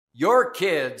Your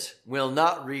kids will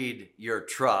not read your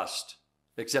trust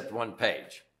except one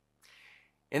page.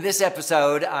 In this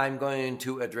episode, I'm going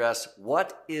to address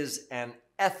what is an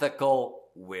ethical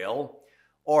will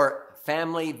or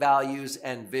family values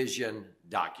and vision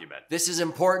document. This is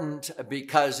important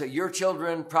because your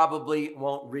children probably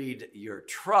won't read your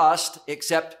trust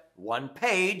except one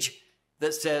page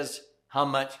that says how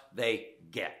much they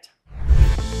get.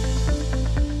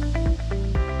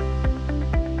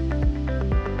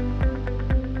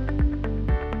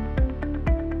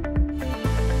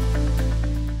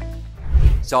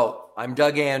 So I'm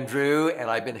Doug Andrew, and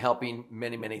I've been helping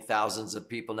many thousands of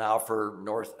people now for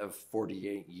north of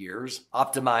 48 years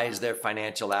optimize their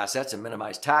financial assets and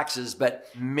minimize taxes. But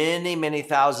many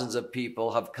thousands of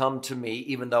people have come to me,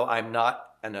 even though I'm not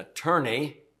an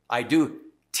attorney. I do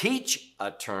teach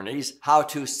attorneys how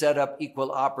to set up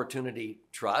equal opportunity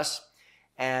trusts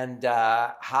and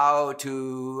how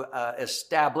to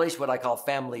establish what I call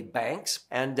family banks.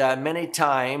 And many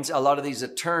times, a lot of these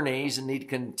attorneys need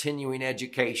continuing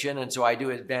education. And so I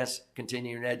do advanced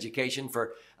continuing education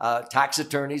for tax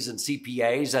attorneys and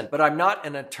CPAs. But I'm not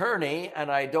an attorney,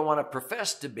 and I don't want to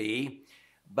profess to be.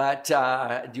 But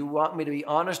do you want me to be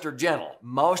honest or gentle?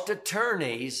 Most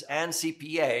attorneys and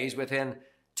CPAs within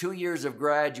 2 years of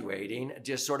graduating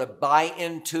just sort of buy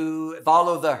into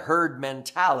follow the herd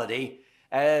mentality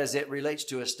as it relates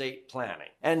to estate planning.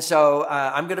 And so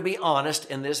I'm going to be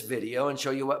honest in this video and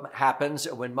show you what happens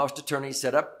when most attorneys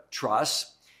set up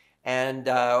trusts and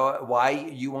why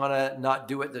you want to not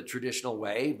do it the traditional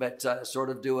way, but sort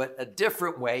of do it a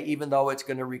different way, even though it's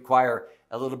going to require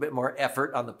a little bit more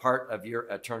effort on the part of your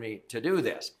attorney to do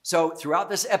this. So throughout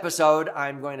this episode,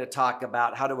 I'm going to talk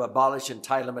about how to abolish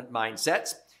entitlement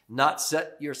mindsets, not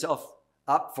set yourself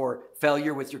up for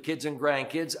failure with your kids and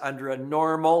grandkids under a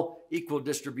normal equal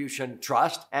distribution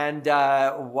trust, and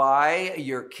why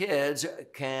your kids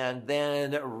can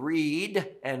then read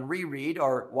and reread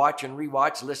or watch and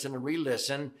rewatch, listen and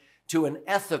re-listen to an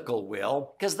ethical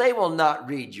will, because they will not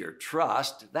read your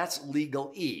trust. That's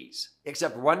legalese,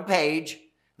 except one page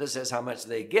that says how much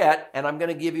they get. And I'm going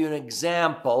to give you an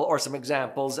example or some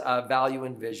examples of value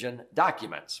and vision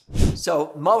documents.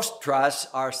 So most trusts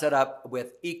are set up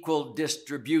with equal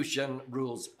distribution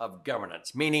rules of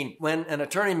governance, meaning when an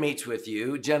attorney meets with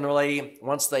you, generally,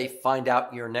 once they find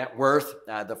out your net worth,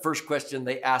 the first question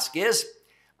they ask is,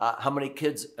 how many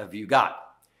kids have you got?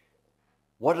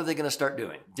 What are they going to start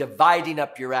doing? Dividing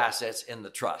up your assets in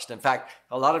the trust. In fact,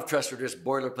 a lot of trusts are just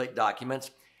boilerplate documents.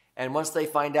 And once they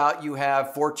find out you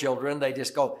have 4 children, they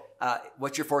just go,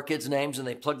 what's your 4 kids' names? And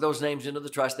they plug those names into the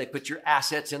trust. They put your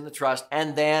assets in the trust.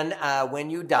 And then when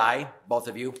you die, both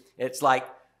of you, it's like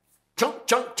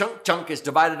chunk is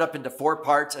divided up into 4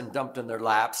 parts and dumped in their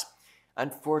laps.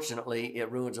 Unfortunately, it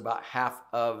ruins about half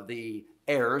of the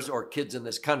heirs or kids in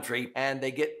this country. And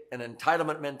they get an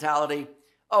entitlement mentality.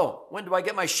 Oh, when do I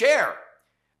get my share?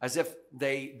 As if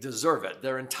they deserve it.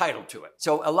 They're entitled to it.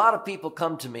 So a lot of people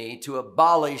come to me to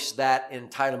abolish that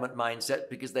entitlement mindset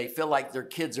because they feel like their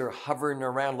kids are hovering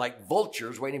around like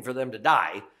vultures waiting for them to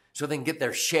die so they can get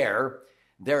their share,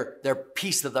 their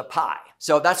piece of the pie.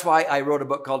 So that's why I wrote a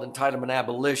book called Entitlement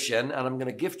Abolition, and I'm going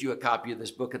to gift you a copy of this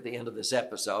book at the end of this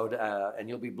episode, and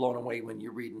you'll be blown away when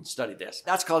you read and study this.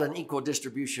 That's called an equal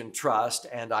distribution trust,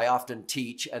 and I often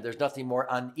teach, and there's nothing more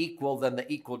unequal than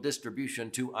the equal distribution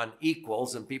to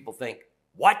unequals, and people think,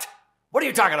 what? What are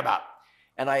you talking about?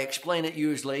 And I explain it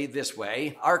usually this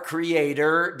way. Our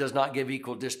Creator does not give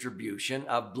equal distribution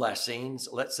of blessings,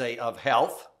 let's say of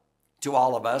health, to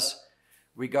all of us,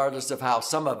 regardless of how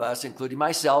some of us, including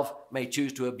myself, may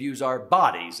choose to abuse our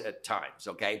bodies at times,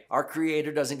 okay? Our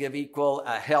Creator doesn't give equal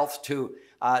health to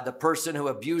the person who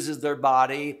abuses their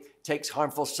body, takes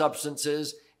harmful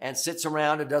substances, and sits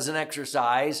around and doesn't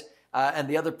exercise, and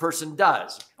the other person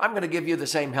does. I'm going to give you the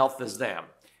same health as them.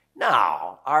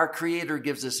 No, our Creator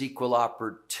gives us equal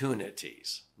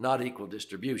opportunities, not equal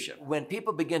distribution. When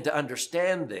people begin to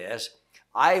understand this,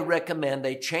 I recommend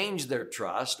they change their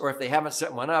trust, or if they haven't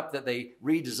set one up, that they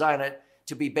redesign it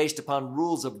to be based upon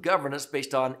rules of governance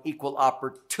based on equal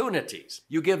opportunities.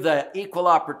 You give the equal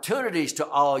opportunities to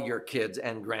all your kids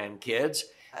and grandkids,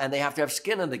 and they have to have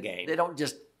skin in the game. They don't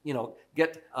just,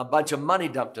 get a bunch of money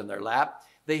dumped in their lap.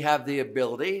 They have the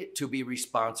ability to be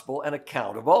responsible and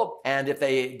accountable. And if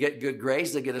they get good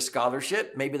grades, they get a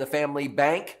scholarship. Maybe the family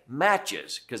bank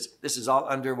matches, because this is all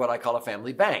under what I call a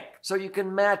family bank. So you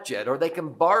can match it, or they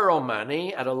can borrow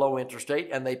money at a low interest rate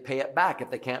and they pay it back. If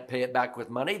they can't pay it back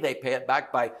with money, they pay it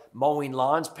back by mowing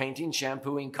lawns, painting,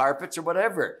 shampooing carpets, or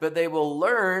whatever. But they will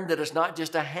learn that it's not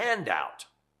just a handout.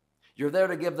 You're there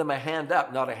to give them a hand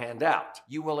up, not a handout.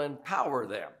 You will empower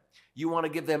them. You want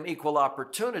to give them equal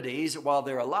opportunities while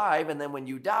they're alive. And then when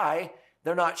you die,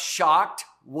 they're not shocked.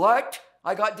 What?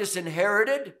 I got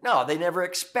disinherited? No, they never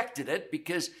expected it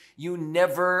because you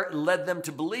never led them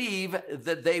to believe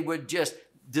that they would just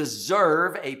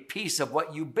deserve a piece of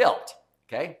what you built.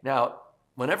 Okay? Now,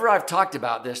 whenever I've talked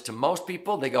about this to most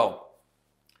people, they go,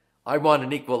 I want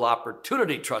an equal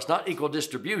opportunity trust, not equal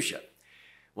distribution.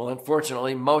 Well,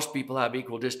 unfortunately, most people have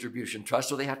equal distribution trust,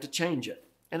 so they have to change it.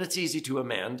 And it's easy to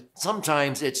amend.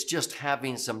 Sometimes it's just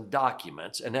having some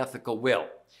documents, an ethical will.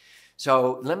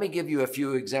 So let me give you a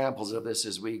few examples of this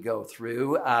as we go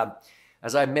through.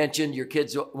 As I mentioned, your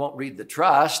kids won't read the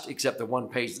trust except the one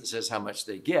page that says how much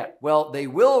they get. Well, they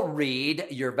will read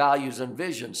your values and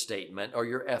vision statement or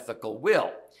your ethical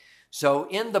will. So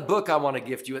in the book I want to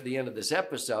gift you at the end of this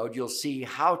episode, you'll see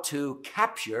how to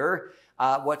capture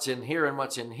what's in here and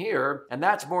what's in here. And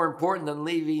that's more important than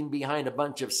leaving behind a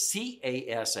bunch of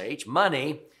CASH,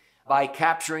 money, by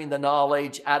capturing the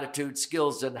knowledge, attitude,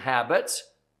 skills, and habits.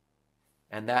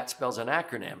 And that spells an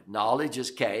acronym. Knowledge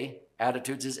is K,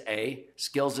 attitudes is A,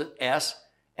 skills is S,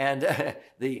 and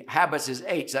the habits is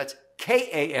H. That's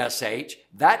KASH.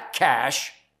 That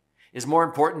cash is more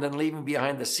important than leaving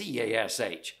behind the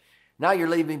CASH. Now you're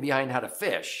leaving behind how to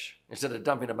fish instead of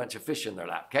dumping a bunch of fish in their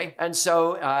lap, okay? And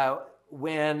so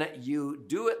when you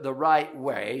do it the right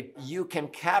way, you can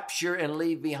capture and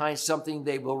leave behind something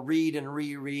they will read and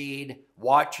reread,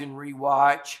 watch and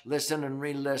rewatch, listen and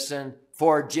re-listen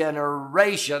for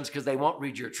generations, because they won't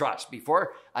read your trust.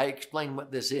 Before I explain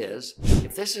what this is,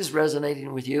 if this is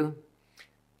resonating with you,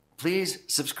 please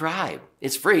subscribe.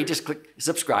 It's free. Just click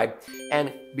subscribe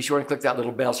and be sure and click that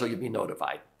little bell so you'll be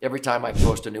notified every time I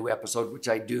post a new episode, which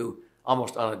I do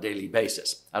almost on a daily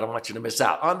basis. I don't want you to miss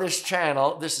out. On this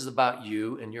channel, this is about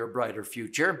you and your brighter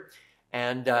future.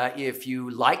 And if you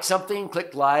like something,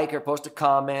 click like or post a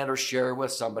comment or share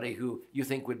with somebody who you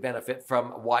think would benefit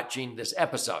from watching this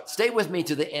episode. Stay with me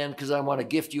to the end because I want to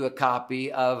gift you a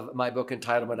copy of my book,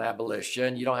 Entitlement,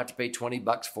 Abolition. You don't have to pay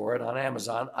 $20 for it on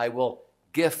Amazon. I will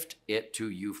gift it to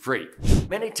you free.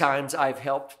 Many times I've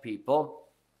helped people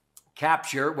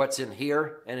capture what's in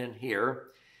here and in here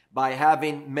by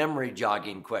having memory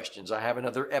jogging questions. I have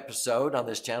another episode on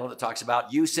this channel that talks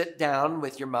about you sit down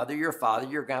with your mother, your father,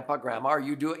 your grandpa, grandma, or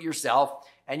you do it yourself,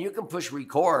 and you can push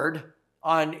record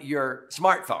on your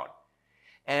smartphone.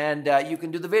 And you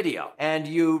can do the video. And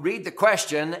you read the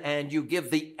question and you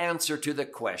give the answer to the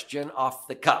question off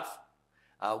the cuff.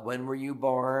 When were you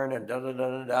born? And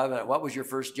da-da-da-da-da. What was your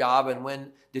first job? And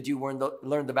when did you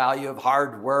learn the value of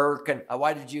hard work? And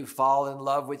why did you fall in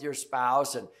love with your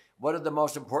spouse? And what are the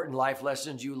most important life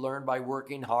lessons you learned by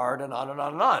working hard? And on and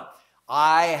on and on.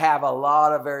 I have a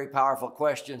lot of very powerful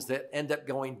questions that end up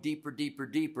going deeper, deeper,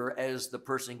 deeper as the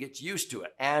person gets used to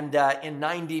it. And in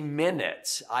 90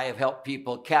 minutes, I have helped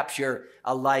people capture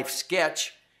a life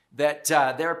sketch that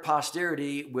their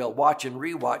posterity will watch and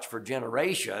rewatch for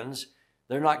generations.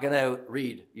 They're not going to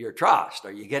read your trust.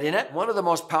 Are you getting it? One of the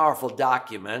most powerful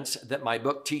documents that my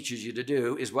book teaches you to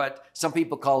do is what some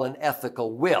people call an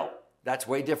ethical will. That's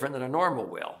way different than a normal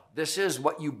will. This is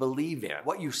what you believe in,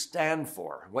 what you stand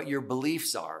for, what your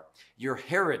beliefs are, your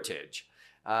heritage,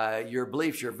 your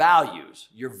beliefs, your values,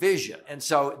 your vision. And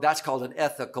so that's called an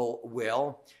ethical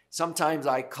will. Sometimes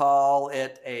I call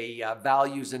it a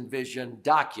values and vision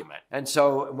document. And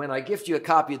so when I gift you a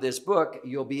copy of this book,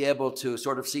 you'll be able to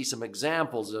sort of see some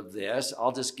examples of this.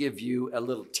 I'll just give you a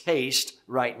little taste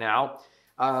right now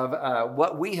of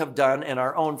what we have done in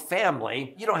our own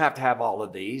family. You don't have to have all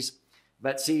of these.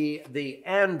 But see, the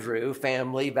Andrew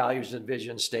family values and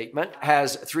vision statement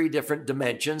has 3 different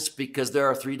dimensions because there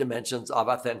are 3 dimensions of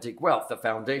authentic wealth: the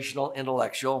foundational,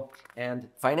 intellectual, and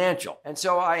financial. And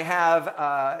so I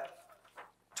have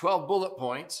 12 bullet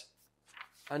points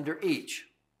under each.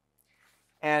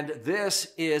 And this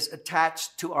is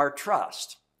attached to our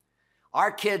trust.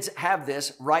 Our kids have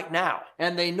this right now,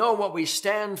 and they know what we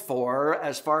stand for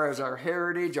as far as our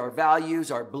heritage, our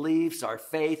values, our beliefs, our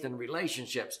faith, and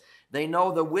relationships. They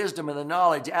know the wisdom and the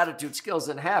knowledge, attitude, skills,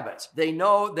 and habits. They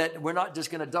know that we're not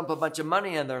just going to dump a bunch of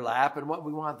money in their lap, and what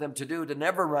we want them to do to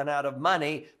never run out of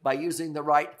money by using the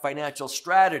right financial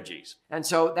strategies. And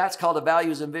so that's called a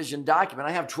values and vision document.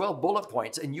 I have 12 bullet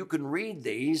points, and you can read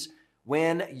these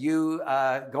when you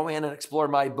go in and explore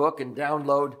my book and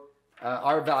download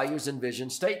our values and vision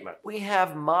statement. We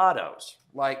have mottos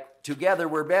like together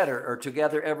we're better or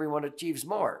together everyone achieves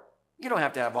more. You don't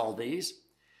have to have all these.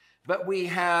 But we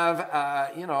have,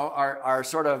 our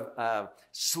sort of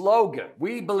slogan.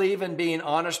 We believe in being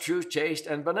honest, true, chaste,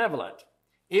 and benevolent,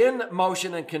 in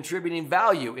motion and contributing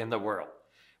value in the world.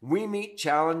 We meet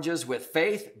challenges with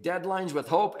faith, deadlines with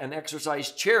hope, and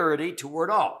exercise charity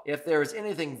toward all. If there is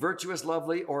anything virtuous,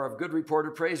 lovely, or of good report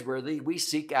or praiseworthy, we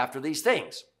seek after these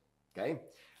things. Okay?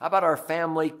 How about our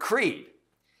family creed?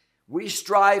 We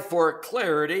strive for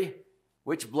clarity,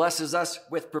 which blesses us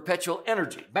with perpetual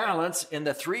energy. Balance in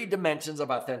the 3 dimensions of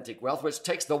authentic wealth, which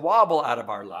takes the wobble out of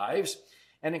our lives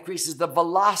and increases the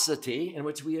velocity in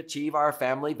which we achieve our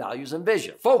family values and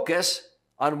vision. Focus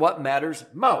on what matters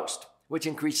most, which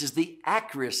increases the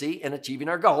accuracy in achieving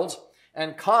our goals.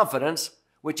 And confidence,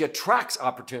 which attracts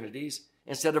opportunities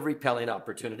instead of repelling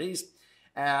opportunities.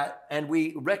 And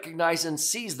we recognize and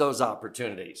seize those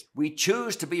opportunities. We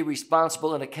choose to be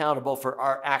responsible and accountable for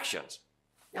our actions.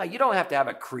 Now, you don't have to have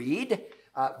a creed.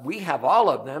 We have all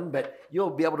of them, but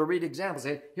you'll be able to read examples.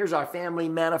 Here's our family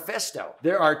manifesto.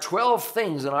 There are 12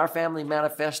 things in our family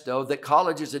manifesto that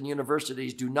colleges and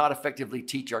universities do not effectively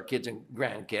teach our kids and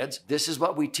grandkids. This is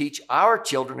what we teach our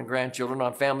children and grandchildren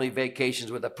on family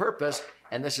vacations with a purpose,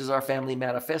 and this is our family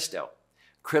manifesto.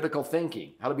 Critical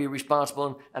thinking, how to be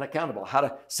responsible and accountable, how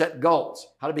to set goals,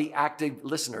 how to be active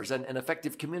listeners and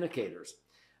effective communicators,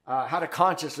 how to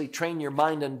consciously train your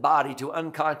mind and body to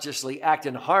unconsciously act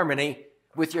in harmony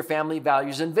with your family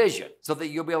values and vision so that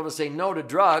you'll be able to say no to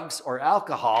drugs or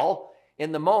alcohol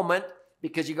in the moment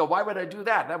because you go, why would I do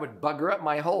that? That would bugger up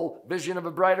my whole vision of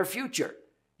a brighter future.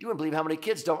 You wouldn't believe how many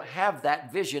kids don't have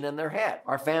that vision in their head.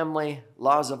 Our family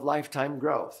laws of lifetime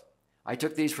growth. I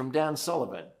took these from Dan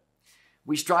Sullivan.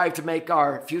 We strive to make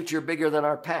our future bigger than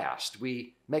our past.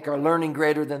 We make our learning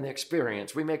greater than the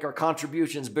experience. We make our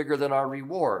contributions bigger than our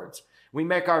rewards. We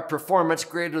make our performance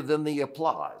greater than the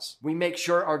applause. We make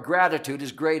sure our gratitude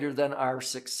is greater than our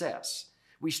success.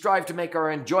 We strive to make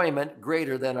our enjoyment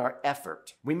greater than our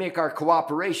effort. We make our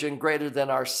cooperation greater than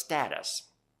our status.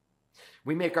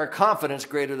 We make our confidence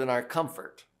greater than our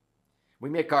comfort. We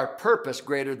make our purpose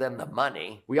greater than the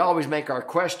money. We always make our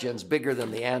questions bigger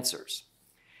than the answers.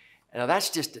 Now, that's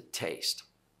just a taste.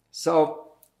 So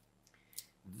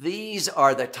these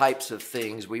are the types of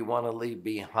things we want to leave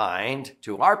behind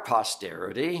to our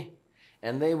posterity,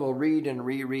 and they will read and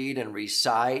reread and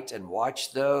recite and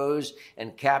watch those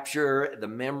and capture the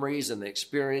memories and the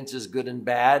experiences, good and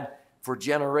bad, for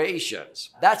generations.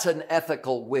 That's an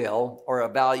ethical will or a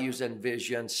values and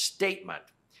vision statement.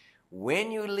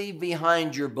 When you leave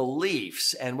behind your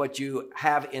beliefs and what you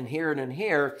have in here and in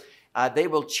here, they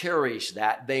will cherish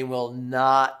that. They will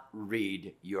not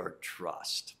read your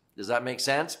trust. Does that make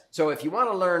sense? So if you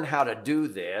want to learn how to do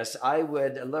this, I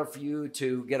would love for you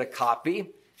to get a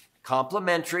copy,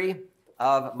 complimentary,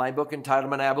 of my book,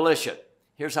 Entitlement, Abolition.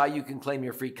 Here's how you can claim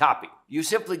your free copy. You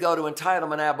simply go to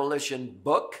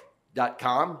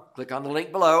entitlementabolitionbook.com, click on the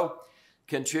link below,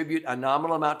 contribute a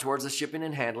nominal amount towards the shipping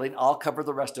and handling. I'll cover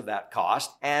the rest of that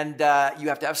cost. And you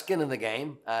have to have skin in the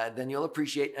game. Then you'll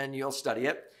appreciate and you'll study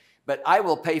it. But I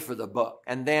will pay for the book.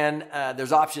 And then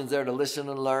there's options there to listen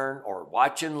and learn or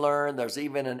watch and learn. There's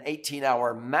even an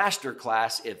 18-hour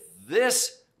masterclass. If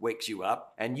this wakes you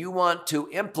up and you want to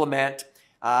implement,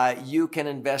 you can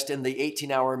invest in the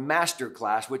 18-hour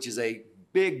masterclass, which is a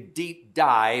big, deep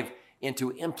dive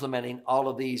into implementing all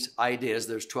of these ideas.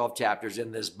 There's 12 chapters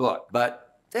in this book.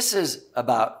 But this is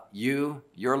about you,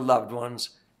 your loved ones,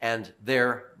 and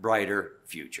their brighter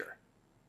future.